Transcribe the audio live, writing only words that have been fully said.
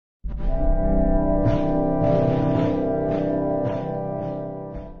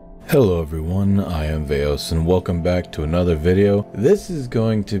Hello everyone, I am Veos and welcome back to another video. This is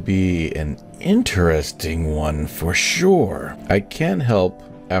going to be an interesting one for sure. I can't help,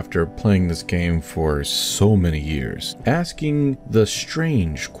 after playing this game for so many years, asking the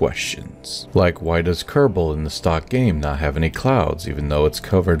strange questions. Like, why does Kerbal in the stock game not have any clouds even though it's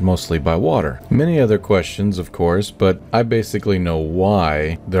covered mostly by water? Many other questions, of course, but I basically know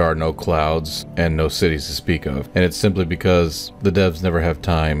why there are no clouds and no cities to speak of. And it's simply because the devs never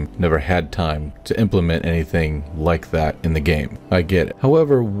had time to implement anything like that in the game. I get it.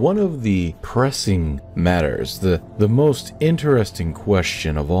 However, one of the pressing matters, the most interesting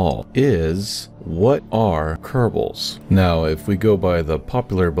question of all, is what are Kerbals? Now, if we go by the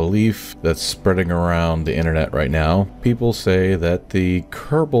popular belief that's spreading around the internet right now, people say that the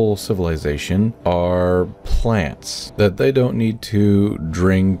Kerbal civilization are plants, that they don't need to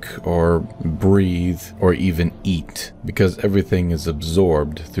drink or breathe or even eat because everything is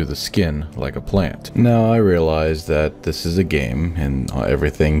absorbed through the skin like a plant. Now, I realize that this is a game and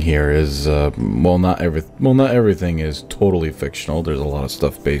everything here is, not everything is totally fictional. There's a lot of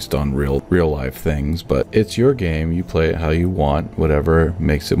stuff based on real life things, but it's your game. You play it how you want, whatever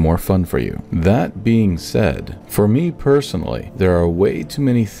makes it more fun for you. That being said, for me personally, there are way too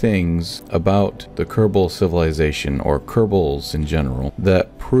many things about the Kerbal civilization, or Kerbals in general,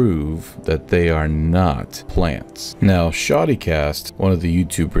 that prove that they are not plants. Now, Shoddycast, one of the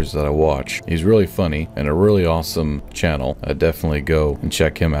YouTubers that I watch, he's really funny and a really awesome channel. I definitely go and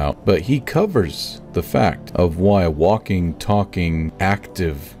check him out, but he covers the fact of why walking, talking,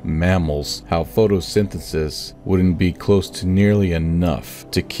 active mammals, how photosynthesis wouldn't be close to nearly enough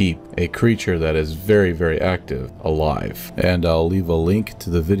to keep a creature that is very, very active alive. And I'll leave a link to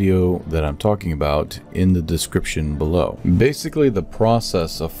the video that I'm talking about in the description below. Basically, the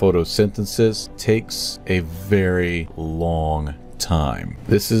process of photosynthesis takes a very long time.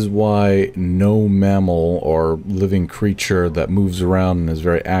 This is why no mammal or living creature that moves around and is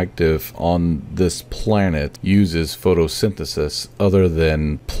very active on this planet uses photosynthesis other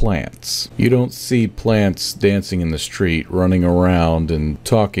than plants. You don't see plants dancing in the street, running around and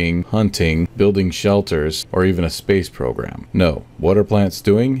talking, hunting, building shelters, or even a space program. No. What are plants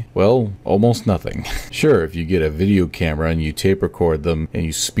doing? Well, almost nothing. Sure, if you get a video camera and you tape record them and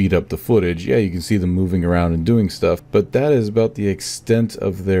you speed up the footage, yeah, you can see them moving around and doing stuff, but that is about the extent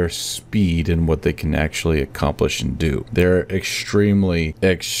of their speed and what they can actually accomplish and do. They're extremely,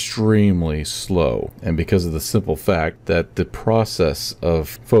 extremely slow, and because of the simple fact that the process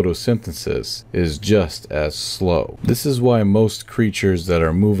of photosynthesis is just as slow. This is why most creatures that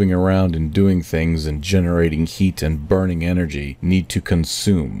are moving around and doing things and generating heat and burning energy need to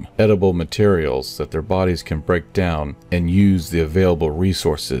consume edible materials that their bodies can break down and use the available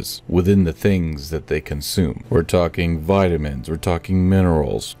resources within the things that they consume. We're talking vitamins, we're talking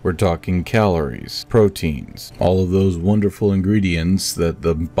minerals, we're talking calories, proteins, all of those wonderful ingredients that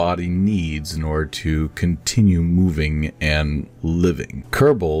the body needs in order to continue moving and living.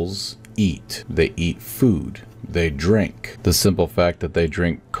 Kerbals eat. They eat food. They drink. The simple fact that they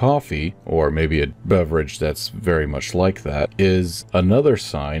drink coffee, or maybe a beverage that's very much like that, is another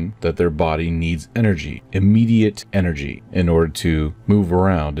sign that their body needs energy, immediate energy, in order to move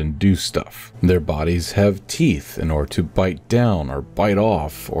around and do stuff. Their bodies have teeth in order to bite down or bite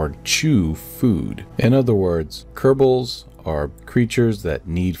off or chew food. In other words, Kerbals are creatures that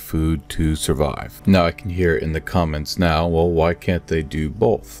need food to survive. Now, I can hear in the comments now, well, why can't they do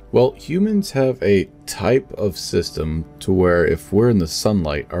both? Well, humans have a type of system to where if we're in the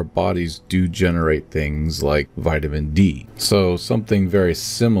sunlight, our bodies do generate things like vitamin D. So something very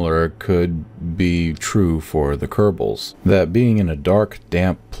similar could be true for the Kerbals. That being in a dark,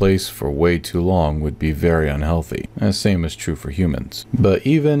 damp place for way too long would be very unhealthy. The same is true for humans. But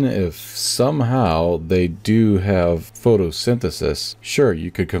even if somehow they do have photosynthesis, sure,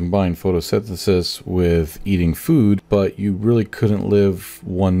 you could combine photosynthesis with eating food, but you really couldn't live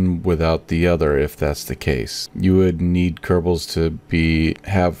one without the other if that's the case. You would need Kerbals to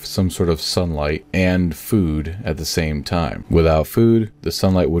have some sort of sunlight and food at the same time. Without food, the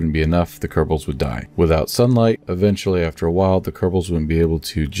sunlight wouldn't be enough, the Kerbals would die. Without sunlight, eventually after a while, the Kerbals wouldn't be able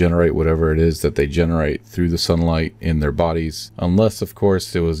to generate whatever it is that they generate through the sunlight in their bodies, unless of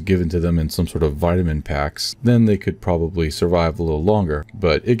course it was given to them in some sort of vitamin packs. Then they could probably survive a little longer,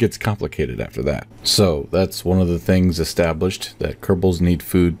 but it gets complicated after that. So that's one of the things established, that Kerbals need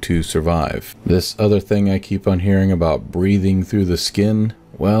food to survive. This other thing I keep on hearing about breathing through the skin,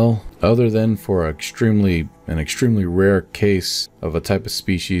 well, other than for an extremely rare case of a type of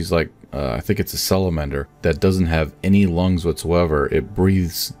species like I think it's a salamander that doesn't have any lungs whatsoever, it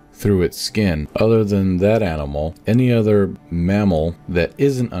breathes through its skin. Other than that animal, any other mammal that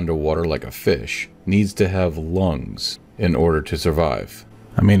isn't underwater, like a fish, needs to have lungs in order to survive.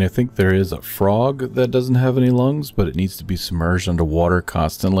 I mean, I think there is a frog that doesn't have any lungs, but it needs to be submerged underwater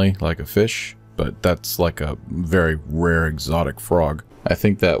constantly, like a fish. But that's like a very rare exotic frog. I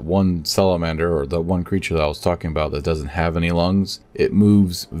think that one salamander, or the one creature that I was talking about that doesn't have any lungs, it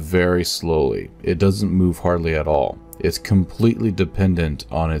moves very slowly. It doesn't move hardly at all. It's completely dependent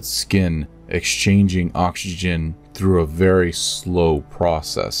on its skin exchanging oxygen through a very slow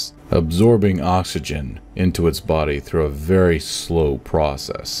process, absorbing oxygen into its body through a very slow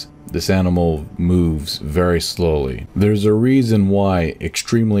process. This animal moves very slowly. There's a reason why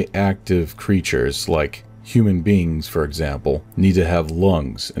extremely active creatures like human beings, for example, need to have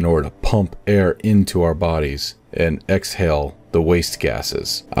lungs in order to pump air into our bodies and exhale the waste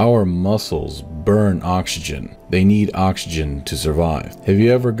gases. Our muscles burn oxygen. They need oxygen to survive. Have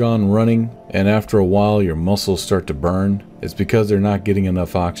you ever gone running and after a while your muscles start to burn? It's because they're not getting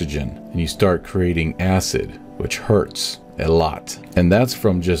enough oxygen and you start creating acid, which hurts a lot. And that's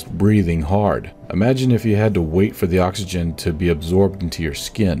from just breathing hard. Imagine if you had to wait for the oxygen to be absorbed into your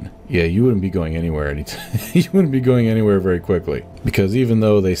skin. Yeah, you wouldn't be going anywhere you wouldn't be going anywhere very quickly. Because even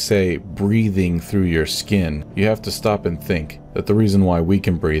though they say breathing through your skin, you have to stop and think that the reason why we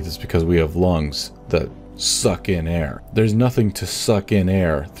can breathe is because we have lungs that suck in air. There's nothing to suck in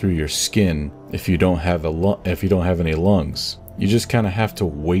air through your skin if you don't have any lungs. You just kind of have to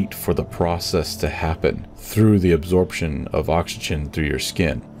wait for the process to happen through the absorption of oxygen through your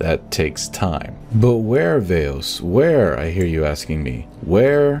skin. That takes time. But where, Veos? Where, I hear you asking me?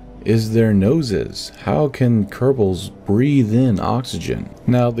 Where is their noses? How can Kerbals breathe in oxygen?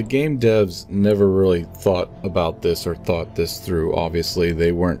 Now, the game devs never really thought about this or thought this through. Obviously,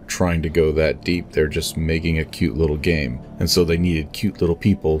 they weren't trying to go that deep. They're just making a cute little game. And so they needed cute little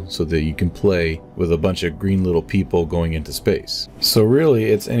people so that you can play with a bunch of green little people going into space. So really,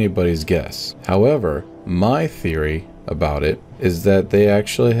 it's anybody's guess. However, my theory about it is that they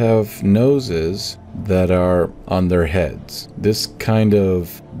actually have noses that are on their heads. This kind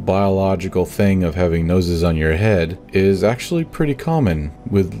of biological thing of having noses on your head is actually pretty common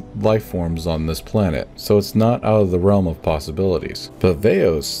with life forms on this planet, so it's not out of the realm of possibilities. But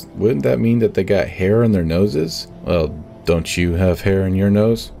Veos, wouldn't that mean that they got hair in their noses? Well, don't you have hair in your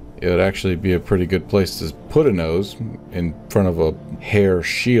nose? It would actually be a pretty good place to put a nose in front of a hair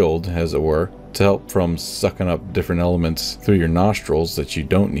shield, as it were, to help from sucking up different elements through your nostrils that you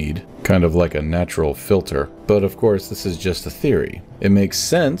don't need, kind of like a natural filter. But of course, this is just a theory. It makes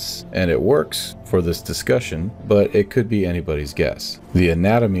sense and it works for this discussion, but it could be anybody's guess. The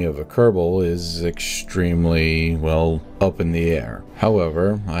anatomy of a Kerbal is extremely, well, up in the air.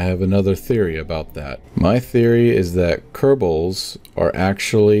 However, I have another theory about that. My theory is that Kerbals are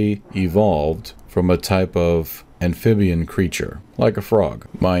actually evolved from a type of amphibian creature, like a frog.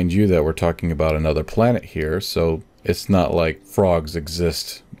 Mind you that we're talking about another planet here, so it's not like frogs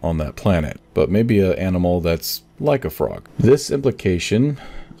exist on that planet, but maybe an animal that's like a frog. This implication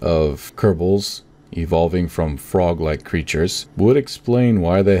of Kerbals evolving from frog-like creatures would explain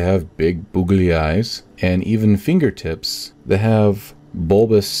why they have big boogly eyes and even fingertips that have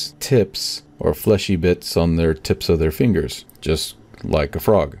bulbous tips or fleshy bits on their tips of their fingers, just like a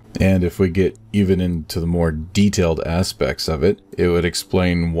frog. And if we get even into the more detailed aspects of it, it would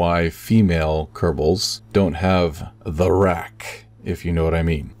explain why female Kerbals don't have the rack, if you know what I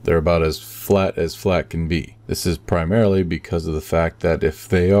mean. They're about as flat can be. This is primarily because of the fact that if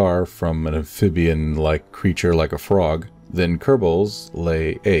they are from an amphibian-like creature like a frog, then Kerbals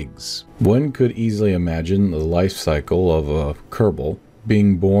lay eggs. One could easily imagine the life cycle of a Kerbal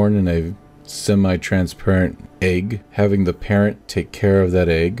being born in a semi-transparent egg, having the parent take care of that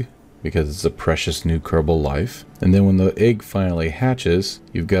egg because it's a precious new Kerbal life. And then when the egg finally hatches,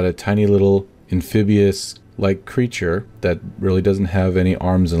 you've got a tiny little amphibious-like creature that really doesn't have any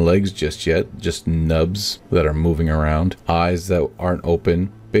arms and legs just yet, just nubs that are moving around, eyes that aren't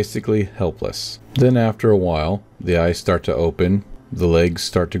open, basically helpless. Then after a while, the eyes start to open, the legs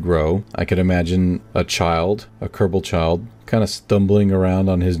start to grow. I can imagine a child, a Kerbal child, kind of stumbling around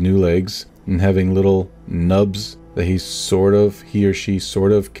on his new legs and having little nubs that he or she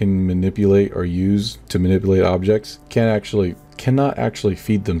sort of can manipulate or use to manipulate objects. Cannot actually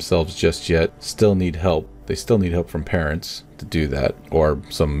feed themselves just yet. Still need help. They still need help from parents to do that, or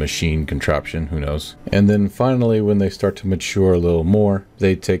some machine contraption, who knows. And then finally, when they start to mature a little more,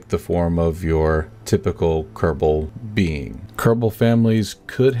 they take the form of your typical Kerbal being. Kerbal families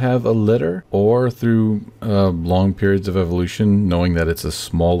could have a litter, or through long periods of evolution, knowing that it's a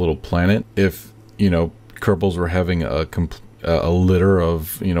small little planet, if, you know, Kerbals were having a a litter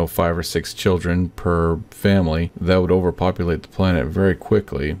of, 5 or 6 children per family, that would overpopulate the planet very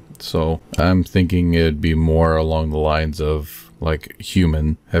quickly. So I'm thinking it'd be more along the lines of like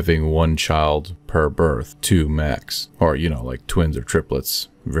human having 1 child per birth, 2 max, or like twins or triplets.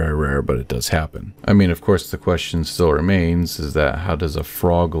 Very rare, but it does happen. I mean, of course, the question still remains is that how does a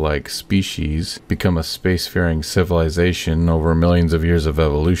frog-like species become a spacefaring civilization over millions of years of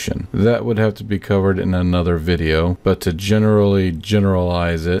evolution? That would have to be covered in another video, but to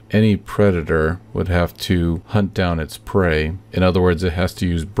generalize it, any predator would have to hunt down its prey. In other words, it has to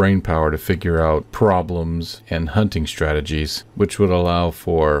use brain power to figure out problems and hunting strategies, which would allow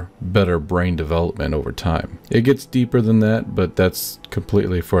for better brain development over time. It gets deeper than that, but that's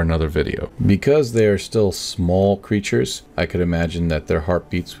completely for another video. Because they are still small creatures, I could imagine that their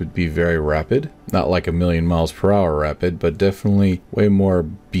heartbeats would be very rapid. Not like 1,000,000 miles per hour rapid, but definitely way more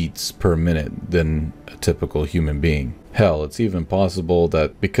beats per minute than a typical human being. Hell, it's even possible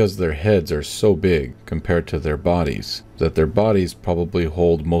that because their heads are so big compared to their bodies, that their bodies probably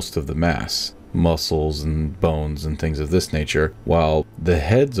hold most of the mass. Muscles and bones and things of this nature, while the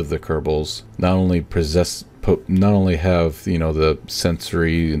heads of the Kerbals not only have the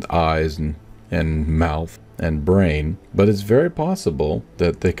sensory and eyes and mouth and brain, but it's very possible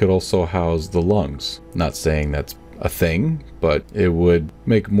that they could also house the lungs. Not saying that's a thing, but it would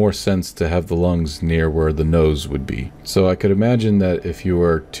make more sense to have the lungs near where the nose would be. So I could imagine that if you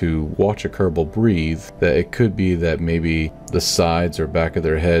were to watch a Kerbal breathe, that it could be that maybe the sides or back of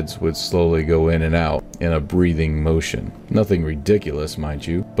their heads would slowly go in and out in a breathing motion. Nothing ridiculous, mind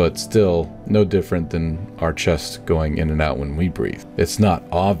you, but still no different than our chest going in and out when we breathe. It's not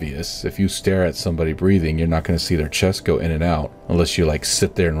obvious. If you stare at somebody breathing, you're not going to see their chest go in and out unless you like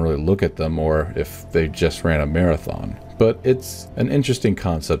sit there and really look at them, or if they just ran a marathon. But it's an interesting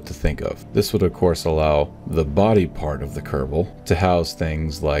concept to think of. This would of course allow the body part of the Kerbal to house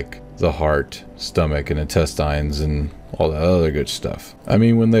things like the heart, stomach, and intestines, and all that other good stuff. I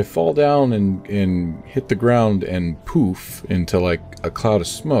mean, when they fall down and hit the ground and poof into like a cloud of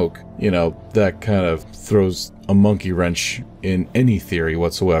smoke, that kind of throws a monkey wrench in any theory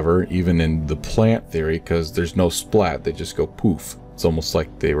whatsoever, even in the plant theory, because there's no splat, they just go poof. It's almost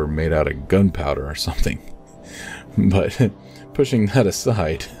like they were made out of gunpowder or something. But pushing that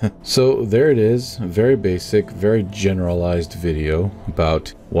aside, so there it is, a very basic, very generalized video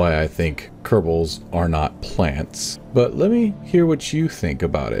about why I think Kerbals are not plants. But let me hear what you think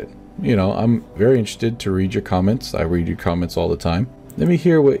about it. I'm very interested to read your comments. I read your comments all the time. Let me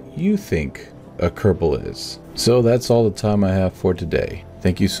hear what you think a Kerbal is. So that's all the time I have for today.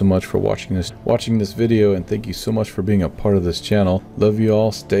 Thank you so much for watching this video, and thank you so much for being a part of this channel. Love you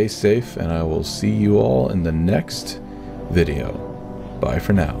all, stay safe, and I will see you all in the next video. Bye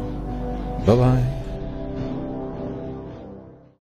for now. Bye-bye.